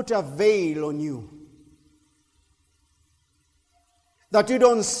 put a veil on you that you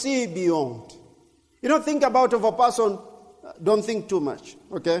don't see beyond. You don't think about of a person, don't think too much,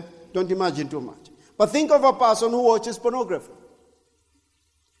 okay? Don't imagine too much. But think of a person who watches pornography.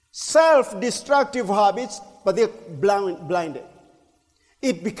 Self-destructive habits, but they're blinded.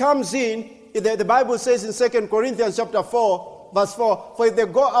 It becomes the Bible says in 2 Corinthians chapter 4, verse 4, for if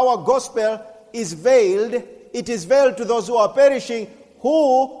our gospel is veiled, it is veiled to those who are perishing,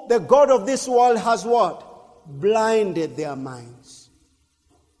 who the God of this world has what? Blinded their minds.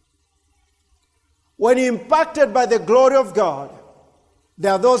 When impacted by the glory of God,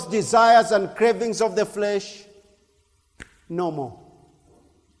 there are those desires and cravings of the flesh, no more.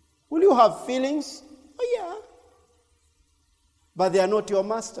 Will you have feelings? Oh, yeah. But they are not your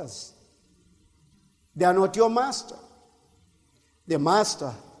masters. They are not your master. The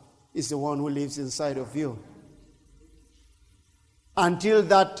master is the one who lives inside of you. Until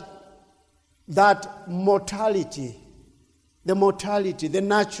that mortality, the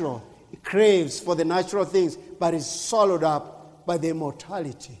natural, craves for the natural things, but is swallowed up by the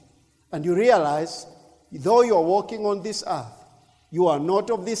immortality. And you realize, though you are walking on this earth, you are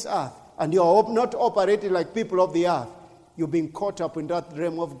not of this earth, and you are not operating like people of the earth. You've been caught up in that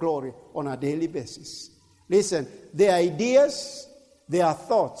realm of glory on a daily basis. Listen, there are ideas, there are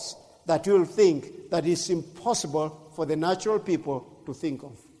thoughts that you'll think that it's impossible for the natural people to think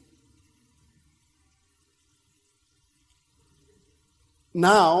of.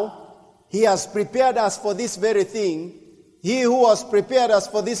 Now, He has prepared us for this very thing. He who has prepared us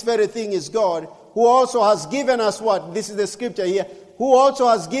for this very thing is God, who also has given us what? This is the scripture here. Who also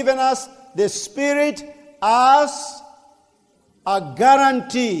has given us the Spirit as a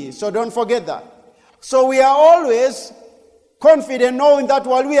guarantee. So don't forget that. So we are always confident knowing that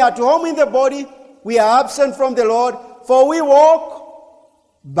while we are at home in the body, we are absent from the Lord. For we walk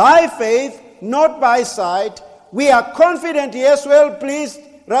by faith, not by sight. We are confident, yes, well pleased,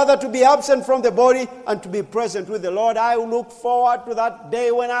 rather to be absent from the body and to be present with the Lord. I look forward to that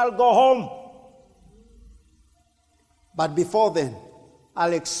day when I'll go home. But before then,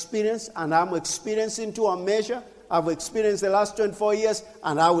 I'll experience, and I'm experiencing to a measure. I've experienced the last 24 years,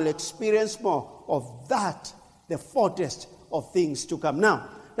 and I will experience more of that, the foretaste of things to come. Now,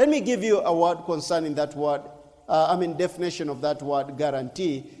 let me give you a word concerning that word, definition of that word,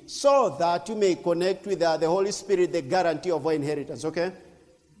 guarantee, so that you may connect with the Holy Spirit, the guarantee of our inheritance, okay?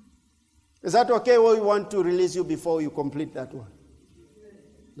 Is that okay, or we want to release you before you complete that one?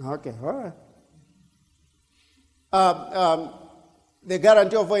 Okay, all right. The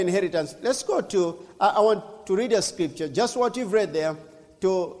guarantee of our inheritance. Let's go to, I want to read a scripture, just what you've read there,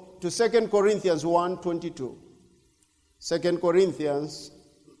 to 2 Corinthians 1:22. 2 Corinthians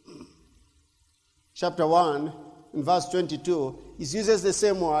chapter 1, in verse 22, he uses the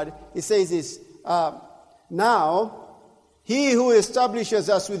same word. He says this, now, He who establishes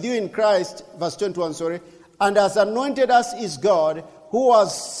us with you in Christ, verse 21, and has anointed us is God, who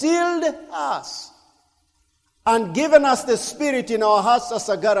has sealed us and given us the Spirit in our hearts as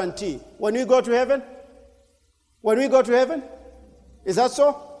a guarantee. When we go to heaven? When we go to heaven? Is that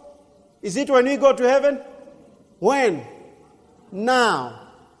so? Is it when we go to heaven? When? Now.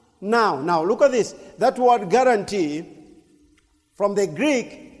 Now, look at this. That word guarantee, from the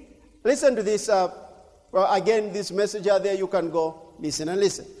Greek, listen to this. Again, this message out there, you can go listen and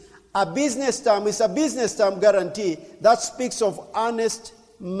listen. A business term is a business term, guarantee, that speaks of earnest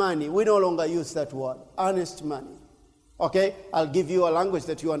money. We no longer use that word, earnest money. Okay? I'll give you a language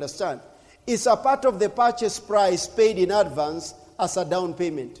that you understand. It's a part of the purchase price paid in advance as a down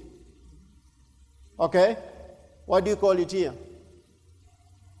payment. Okay? What do you call it here?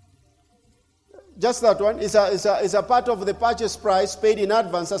 Just that one is a part of the purchase price paid in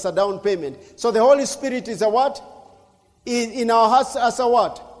advance as a down payment. So the Holy Spirit is a what? In our hearts as a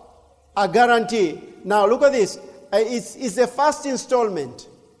what? A guarantee. Now look at this. It's the first installment,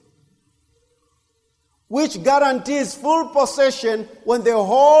 which guarantees full possession when the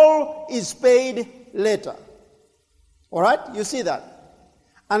whole is paid later. All right? You see that?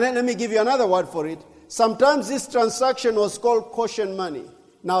 And then let me give you another word for it. Sometimes this transaction was called caution money.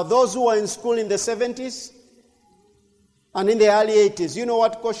 Now, those who were in school in the 70s and in the early 80s, you know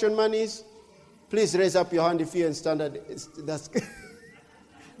what caution money is? Please raise up your hand if you're in standard.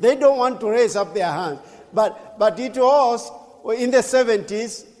 They don't want to raise up their hand. But it was in the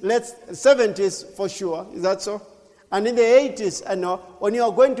 70s, 70s for sure, is that so? And in the 80s, I know, when you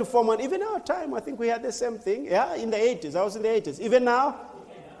are going to form, even our time, I think we had the same thing. Yeah, in the 80s. I was in the 80s. Even now?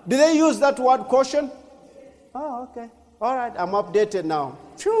 Do they use that word caution? Oh, okay. All right, I'm updated now.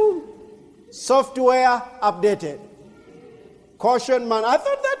 Phew. Software updated. Caution man. I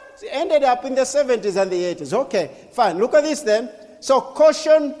thought that ended up in the 70s and the 80s. Okay, fine. Look at this then. So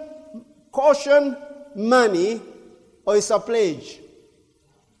caution money, or it's a pledge,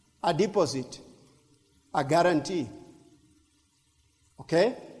 a deposit, a guarantee.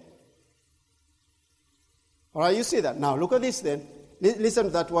 Okay? All right, you see that. Now look at this then. Listen to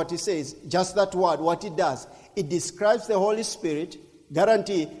that, what he says. Just that word, what it does. It describes the Holy Spirit,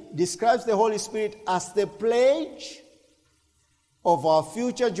 guarantee, describes the Holy Spirit as the pledge of our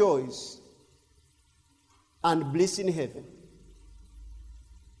future joys and bliss in heaven.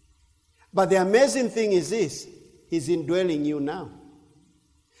 But the amazing thing is this, He's indwelling you now.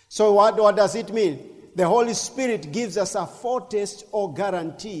 So what does it mean? The Holy Spirit gives us a foretaste or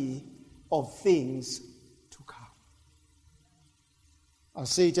guarantee of things to come. I'll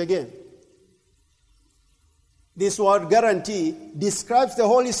say it again. This word guarantee describes the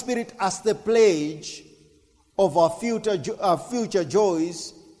Holy Spirit as the pledge of our future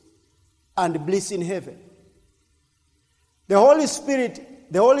joys and bliss in heaven. The Holy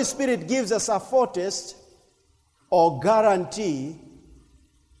Spirit gives us a foretaste or guarantee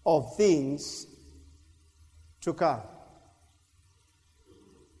of things to come.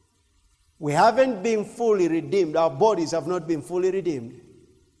 We haven't been fully redeemed. Our bodies have not been fully redeemed.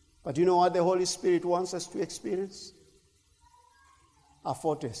 But you know what the Holy Spirit wants us to experience? A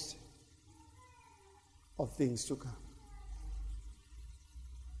foretaste of things to come.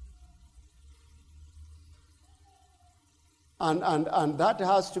 And that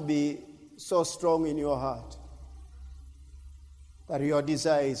has to be so strong in your heart that your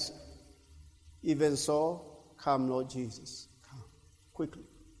desire is, even so, come, Lord Jesus, come quickly.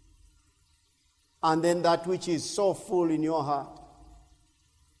 And then that which is so full in your heart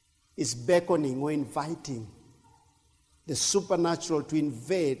is beckoning or inviting the supernatural to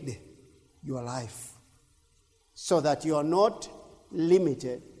invade your life so that you are not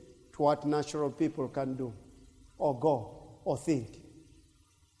limited to what natural people can do or go or think.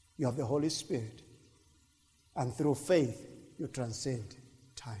 You have the Holy Spirit, and through faith you transcend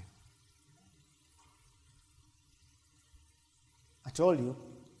time. I told you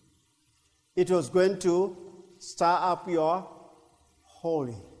it was going to stir up your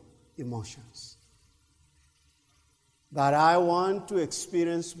holy emotions that I want to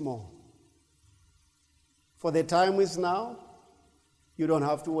experience more. For the time is now. You don't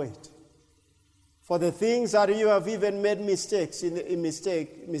have to wait. For the things that you have even made mistakes in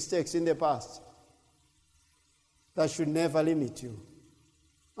the past, that should never limit you.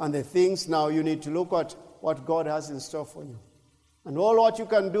 And the things now you need to look at what God has in store for you. And all what you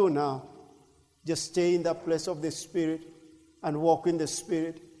can do now, just stay in the place of the Spirit and walk in the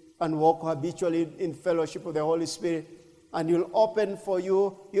Spirit and walk habitually in fellowship with the Holy Spirit. And you'll open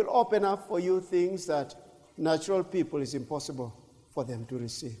up for you things that natural people is impossible for them to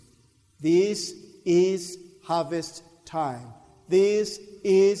receive. This is harvest time. This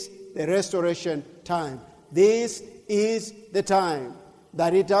is the restoration time. This is the time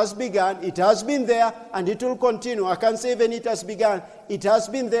that it has begun, it has been there, and it will continue. I can't say when it has begun. It has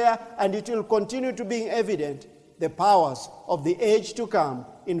been there, and it will continue to be evident. The powers of the age to come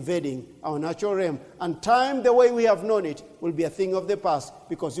invading our natural realm. And time, the way we have known it, will be a thing of the past,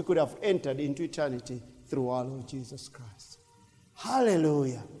 because you could have entered into eternity through our Lord Jesus Christ.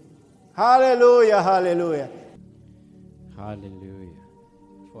 Hallelujah. Hallelujah, hallelujah. Hallelujah.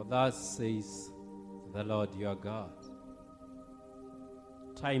 For thus says the Lord your God,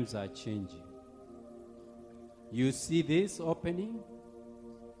 times are changing. You see this opening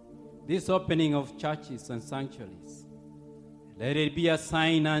of churches and sanctuaries. Let it be a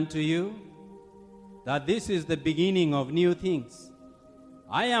sign unto you that this is the beginning of new things.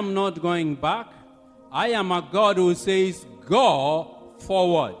 I am not going back. I am a God who says, go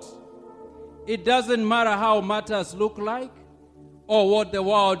forward. It doesn't matter how matters look like or what the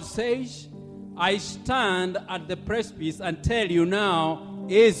world says. I stand at the precipice and tell you now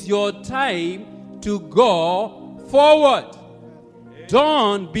is your time to go forward.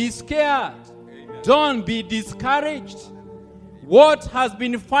 Don't be scared. Don't be discouraged. What has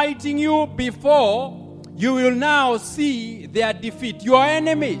been fighting you before, you will now see their defeat. Your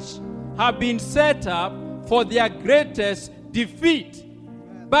enemies have been set up for their greatest defeat.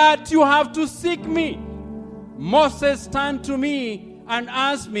 But you have to seek me. Moses turned to me and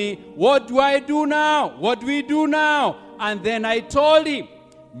asked me, what do I do now? What do we do now? And then I told him,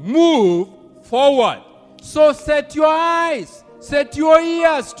 move forward. So set your eyes, set your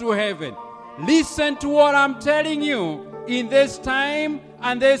ears to heaven. Listen to what I'm telling you in this time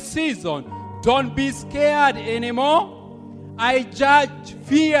and this season. Don't be scared anymore. I judge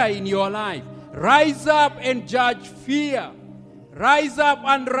fear in your life. Rise up and judge fear. Rise up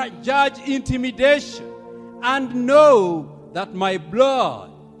and judge intimidation. And know that my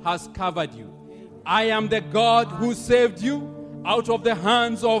blood has covered you. I am the God who saved you out of the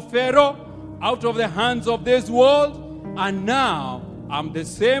hands of Pharaoh, out of the hands of this world. And now I'm the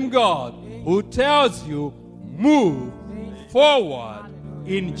same God who tells you, move forward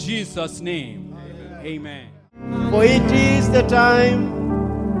in Jesus' name. Amen. For it is the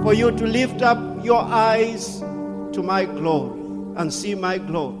time for you to lift up your eyes to my glory and see my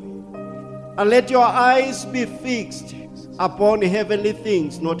glory. And let your eyes be fixed upon heavenly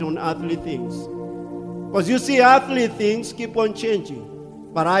things, not on earthly things. Because you see, earthly things keep on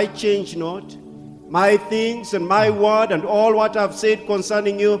changing, but I change not. My things and my word and all what I've said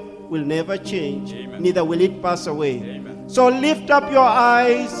concerning you will never change. Amen. Neither will it pass away. Amen. So lift up your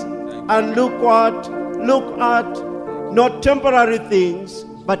eyes and look at not temporary things,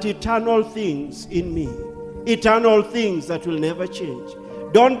 but eternal things in me. Eternal things that will never change.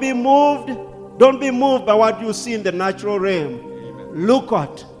 Don't be moved by what you see in the natural realm. Amen. Look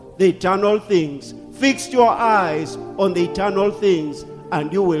at the eternal things. Fix your eyes on the eternal things,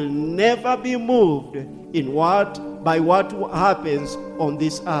 and you will never be moved by what happens on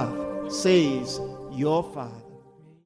this earth, says your Father.